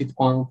heating heat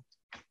pump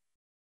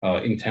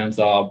in terms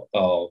of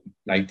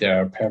like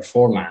their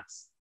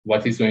performance.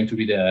 What is going to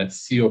be the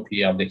COP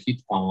of the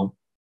heat pump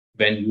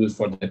when used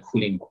for the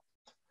cooling mode.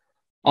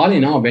 All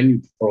in all, when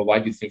you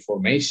provide this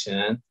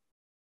information,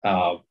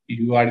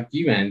 you are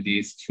given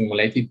this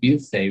cumulative bill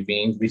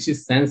savings, which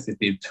is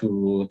sensitive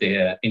to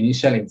the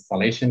initial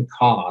installation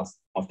cost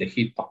of the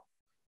heat pump.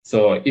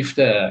 So if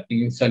the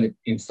initial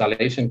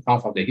installation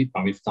cost of the heat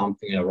pump is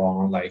something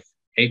around like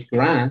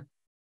 $8,000,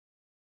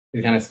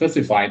 you can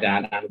specify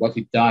that. And what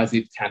it does,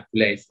 it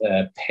calculates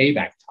a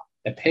payback time.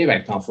 A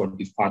payback time for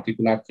this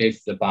particular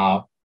case is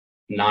about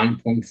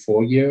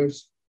 9.4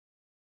 years.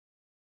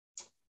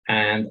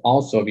 And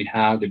also we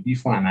have the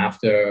before and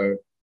after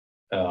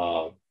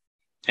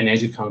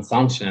energy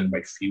consumption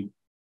by fuel.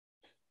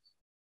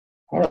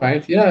 All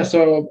right, yeah,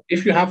 so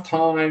if you have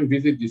time,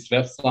 visit this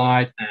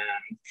website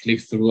and click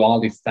through all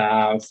these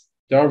tabs.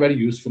 There are very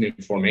useful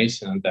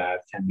information that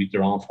can be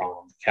drawn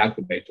from the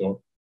calculator.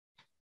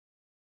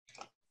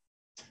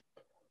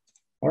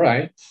 All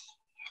right,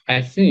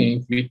 I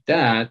think with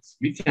that,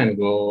 we can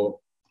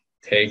go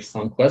take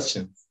some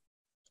questions.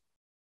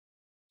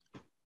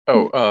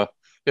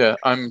 Yeah,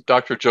 I'm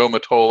Dr. Joe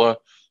Matola,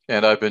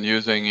 and I've been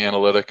using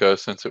Analytica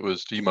since it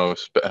was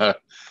Demos,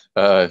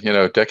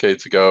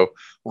 decades ago.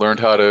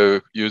 Learned how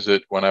to use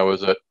it when I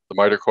was at the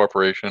MITRE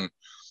Corporation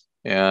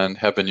and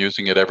have been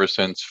using it ever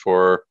since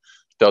for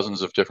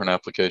dozens of different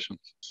applications.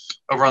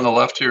 Over on the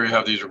left here, you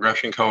have these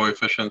regression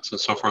coefficients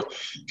and so forth.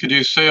 Could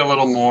you say a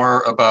little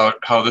more about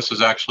how this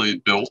is actually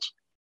built?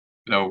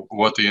 You know,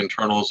 what the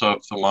internals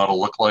of the model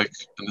look like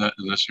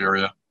in this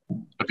area?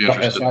 I'd be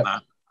interested in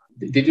that.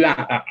 Did you?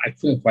 I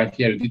couldn't quite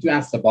hear. Did you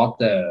ask about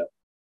the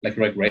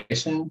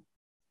regression?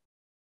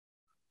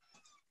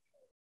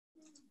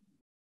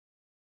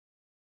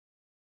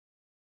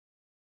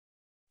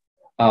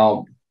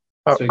 I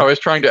was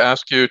trying to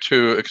ask you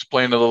to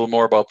explain a little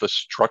more about the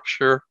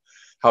structure,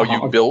 how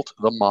you built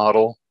the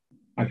model.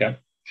 Okay,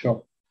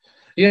 sure.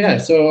 Yeah,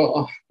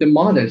 so the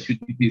model should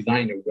be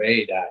designed in a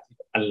way that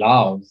it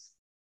allows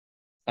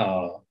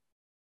uh,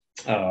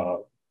 uh,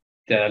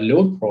 the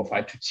load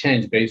profile to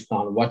change based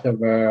on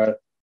whatever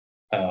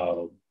uh,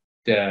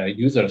 the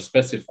user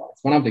specifies.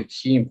 One of the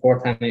key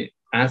important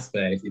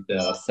aspects is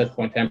the set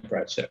point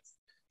temperature.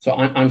 So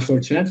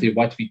unfortunately,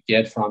 what we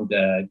get from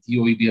the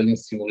DOE building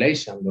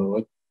simulation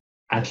load,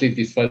 at least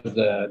this was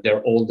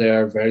their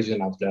older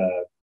version of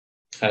the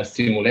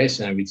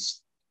simulation, which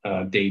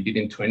they did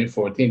in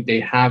 2014, they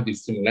have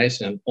this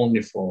simulation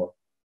only for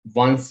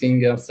one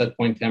single set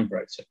point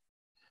temperature.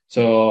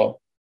 So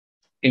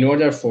in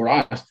order for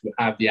us to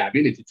have the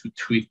ability to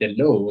tweak the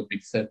load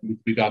with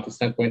regard to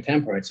set point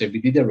temperature,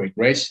 we did a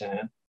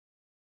regression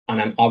on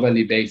an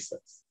hourly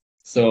basis.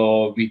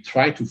 So we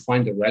try to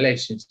find the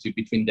relationship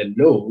between the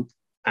load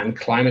and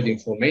climate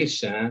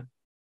information,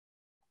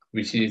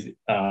 which is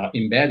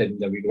embedded in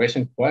the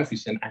regression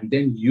coefficient, and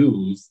then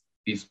use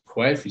these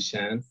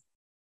coefficients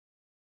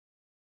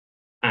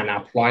and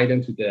apply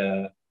them to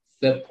the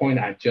set point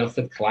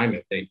adjusted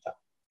climate data.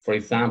 For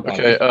example.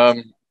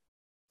 Okay.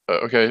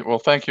 Okay. Well,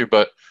 thank you.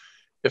 But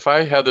if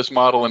I had this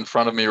model in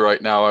front of me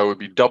right now, I would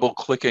be double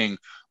clicking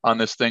on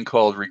this thing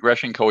called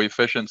regression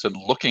coefficients and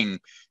looking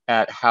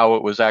at how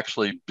it was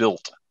actually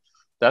built.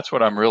 That's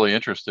what I'm really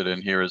interested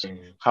in here is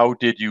how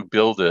did you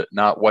build it,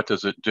 not what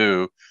does it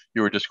do?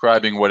 You were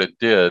describing what it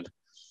did,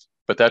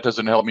 but that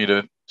doesn't help me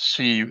to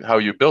see how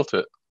you built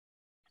it.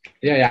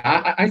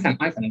 Yeah, I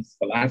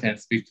can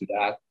speak to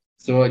that.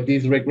 So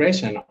these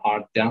regressions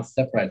are done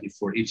separately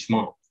for each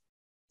month.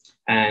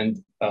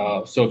 And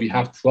so we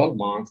have 12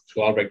 months,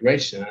 12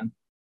 regression,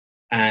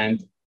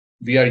 and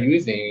we are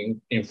using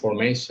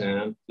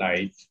information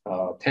like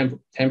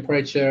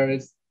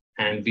temperatures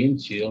and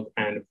wind chill.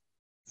 And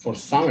for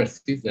summer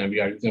season, we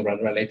are using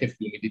relative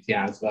humidity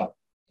as well.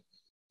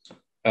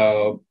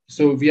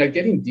 So we are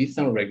getting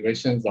decent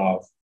regressions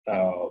of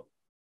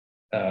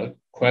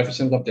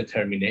coefficients of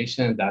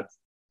determination that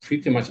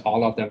pretty much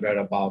all of them were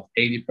about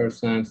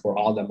 80% for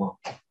all the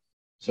months.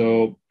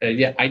 So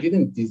yeah, I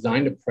didn't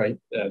design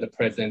the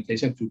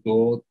presentation to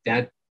go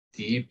that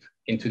deep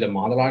into the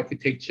model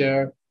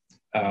architecture,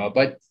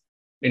 but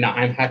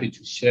I'm happy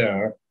to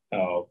share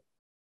the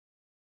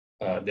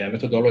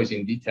methodology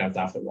in details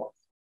afterwards.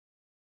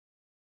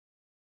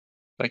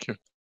 Thank you.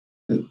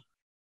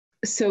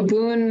 So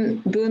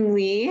Boon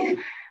Lee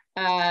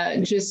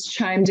just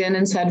chimed in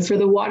and said, for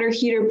the water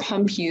heater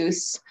pump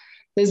use,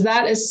 does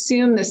that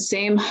assume the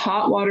same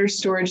hot water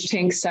storage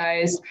tank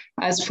size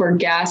as for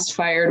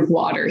gas-fired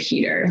water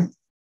heater?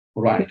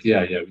 Right,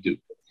 yeah, we do.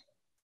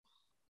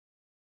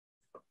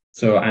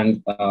 So,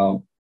 and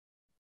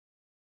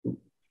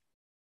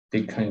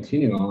they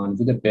continue on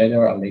with a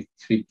better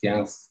electric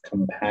gas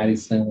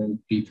comparison,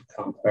 be to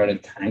compare the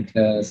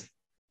tankless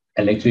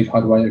electric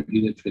hot water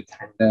heater to a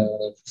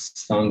tankless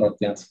standard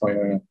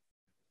gas-fired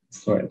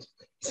storage.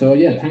 So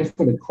yeah, thanks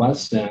for the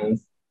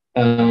questions.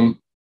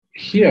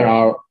 Here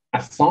our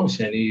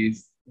assumption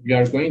is we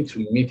are going to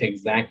meet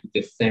exactly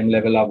the same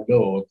level of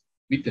load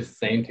with the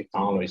same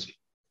technology.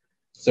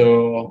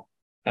 So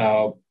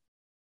as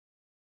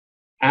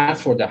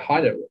for the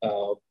hotter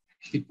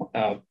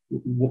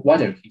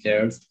water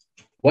heaters,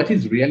 what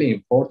is really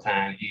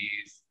important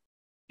is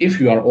if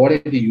you are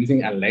already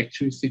using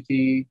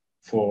electricity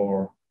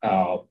for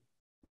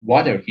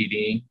water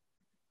heating,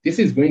 this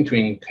is going to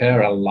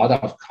incur a lot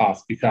of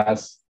cost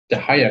because the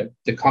higher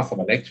the cost of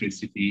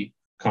electricity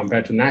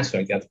compared to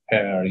natural gas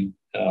per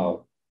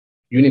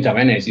unit of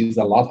energy is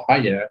a lot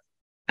higher.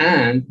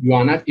 And you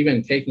are not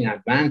even taking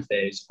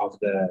advantage of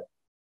the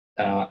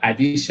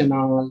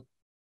additional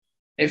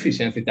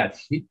efficiency that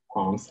heat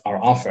pumps are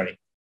offering.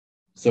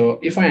 So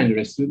if I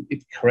understood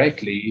it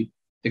correctly,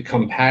 the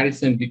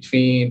comparison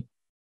between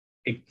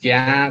a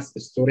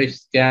storage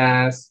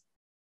gas,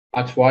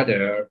 hot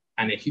water,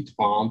 and a heat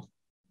pump,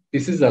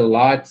 this is a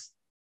lot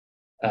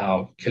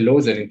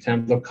closer in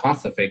terms of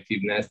cost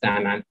effectiveness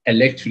than an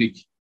electric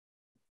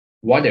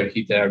water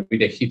heater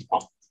with a heat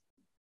pump.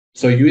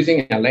 So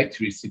using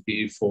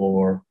electricity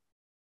for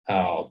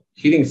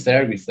heating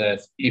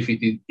services, if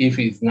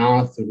it's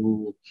not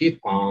through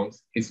heat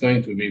pumps, it's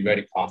going to be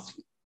very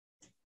costly.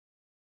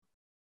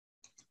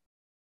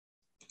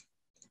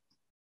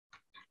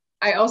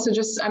 I'm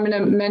going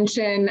to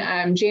mention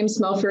James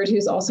Melford,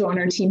 who's also on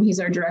our team. He's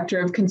our Director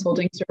of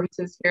Consulting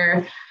Services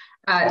here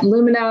at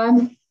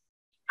Lumina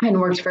and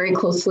worked very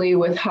closely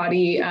with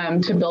Hadi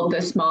to build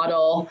this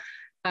model.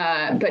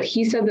 But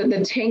he said that the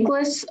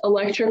tankless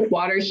electric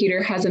water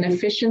heater has an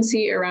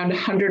efficiency around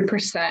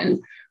 100%,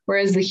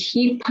 whereas the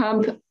heat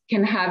pump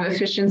can have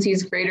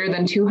efficiencies greater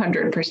than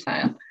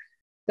 200%.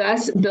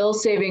 Thus, bill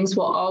savings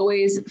will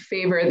always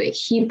favor the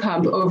heat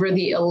pump over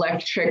the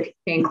electric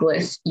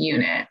tankless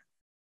unit.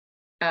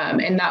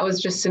 And that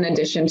was just in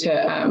addition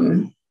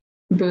to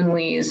Boon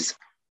Lee's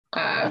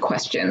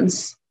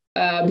questions.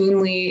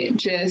 Boon Lee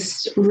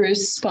just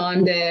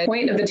responded, the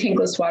point of the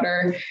tankless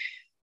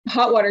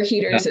hot water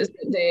heaters is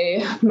that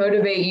they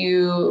motivate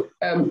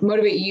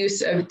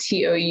use of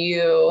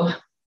TOU.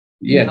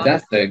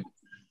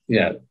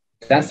 Yeah,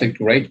 That's a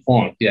great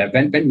point. Yeah,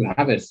 when you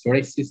have a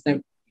storage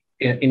system,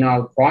 in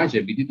our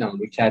project, we didn't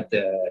look at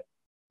the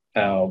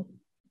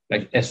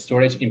like a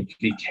storage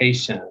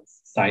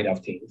implications side of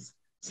things.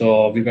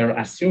 So we were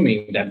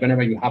assuming that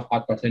whenever you have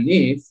hot water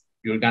needs,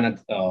 you're gonna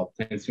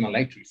consume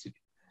electricity.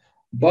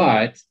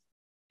 But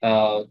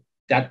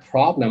that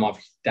problem of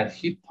that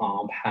heat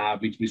pump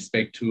have with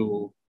respect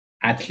to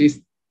at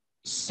least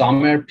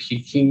summer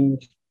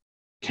peaking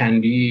can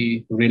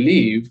be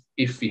relieved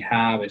if we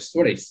have a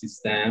storage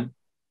system.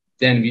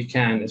 Then we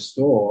can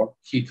store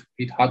heat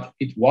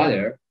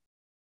water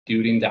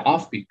during the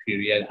off-peak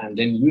period and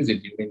then use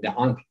it during the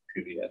on-peak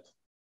period.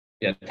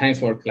 Yeah, thanks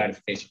for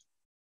clarification.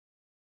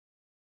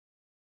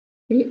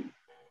 Do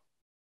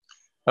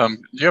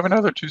you have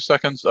another 2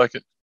 seconds? I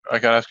can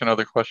ask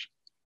another question.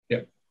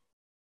 Yeah.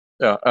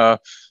 Yeah.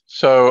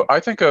 So I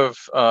think of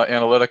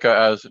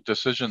Analytica as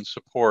decision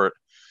support,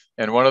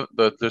 and one of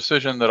the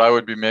decision that I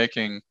would be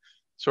making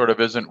sort of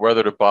isn't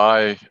whether to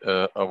buy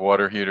a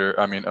water heater,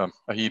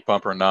 a heat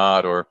pump or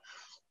not, or,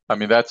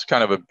 that's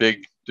kind of a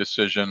big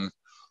decision.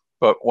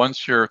 But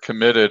once you're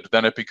committed,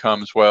 then it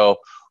becomes, well,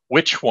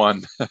 which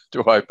one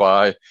do I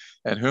buy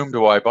and whom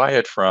do I buy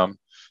it from?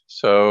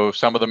 So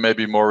some of them may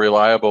be more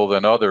reliable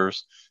than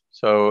others.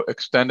 So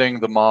extending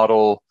the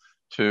model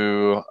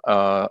to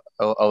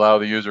allow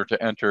the user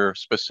to enter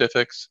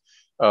specifics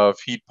of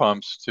heat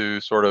pumps to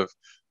sort of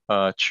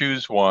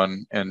choose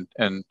one, and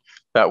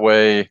that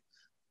way,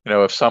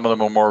 if some of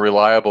them are more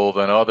reliable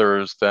than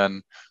others,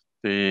 then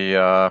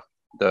the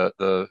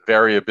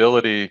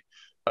variability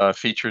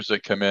features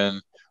that come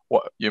in,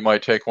 you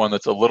might take one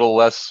that's a little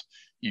less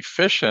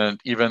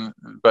efficient,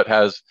 but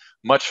has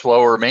much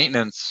lower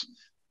maintenance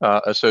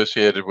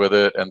associated with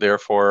it, and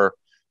therefore,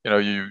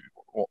 you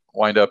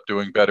wind up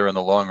doing better in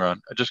the long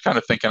run. Just kind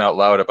of thinking out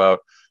loud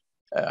about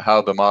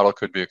how the model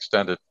could be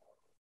extended.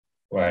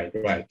 Right.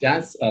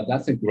 That's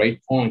a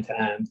great point,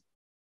 and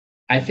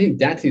I think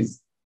that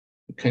is,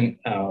 I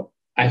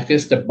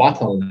guess, the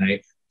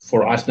bottleneck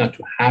for us not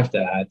to have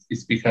that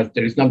is because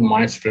there is not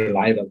much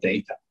reliable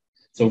data.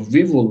 So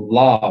we would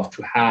love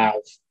to have,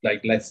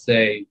 like, let's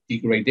say,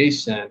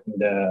 degradation in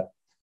the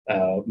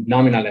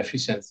nominal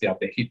efficiency of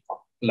the heat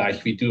pump,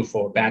 like we do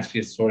for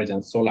battery storage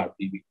and solar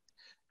PV.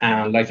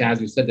 And like, as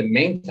you said, the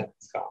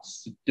maintenance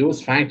costs,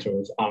 those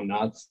factors are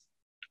not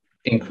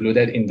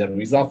included in the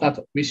result that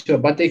we show,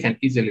 but they can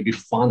easily be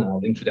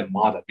funneled into the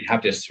model. We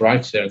have the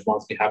structures.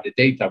 Once we have the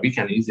data, we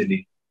can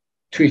easily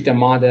tweak the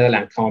model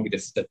and come up with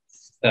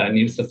a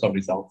new set of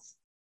results.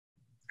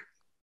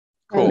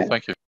 Cool,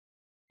 thank you.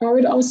 I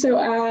would also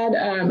add,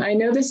 I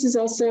know this is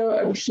also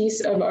a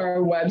piece of our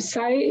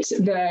website,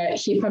 the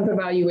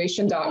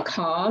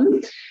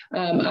heatpumpevaluation.com.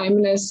 I'm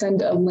going to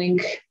send a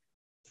link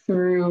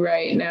through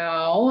right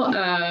now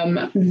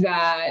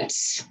that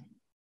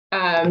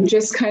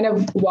just kind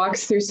of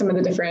walks through some of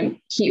the different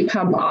heat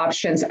pump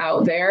options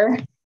out there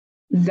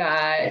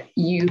that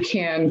you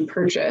can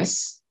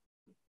purchase.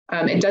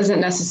 It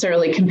doesn't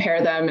necessarily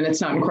compare them, and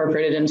it's not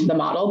incorporated into the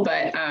model,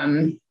 but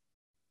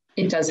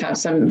it does have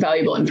some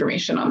valuable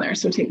information on there.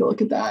 So take a look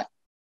at that.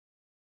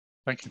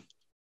 Thank you.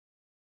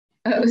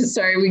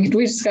 Sorry, we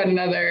just got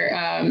another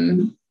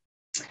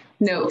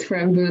note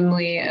from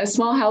Boonley. A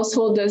small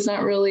household does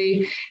not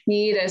really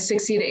need a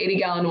 60 to 80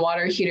 gallon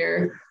water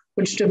heater,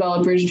 which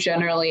developers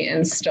generally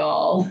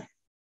install.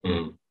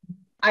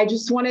 I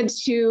just wanted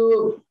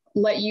to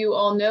let you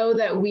all know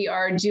that we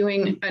are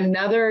doing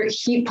another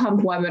heat pump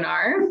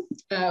webinar.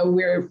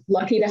 We're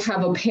lucky to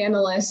have a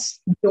panelist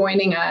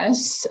joining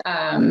us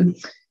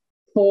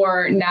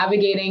for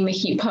navigating the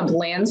heat pump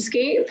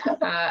landscape,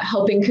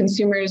 helping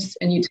consumers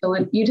and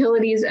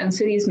utilities and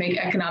cities make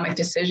economic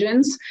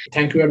decisions.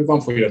 Thank you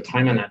everyone for your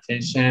time and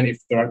attention.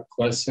 If there are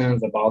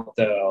questions about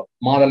the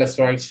model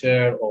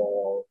structure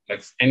or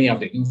like any of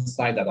the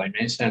insight that I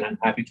mentioned, I'm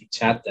happy to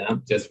chat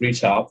them. Just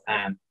reach out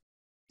and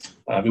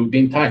we will be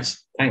in touch.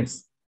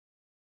 Thanks.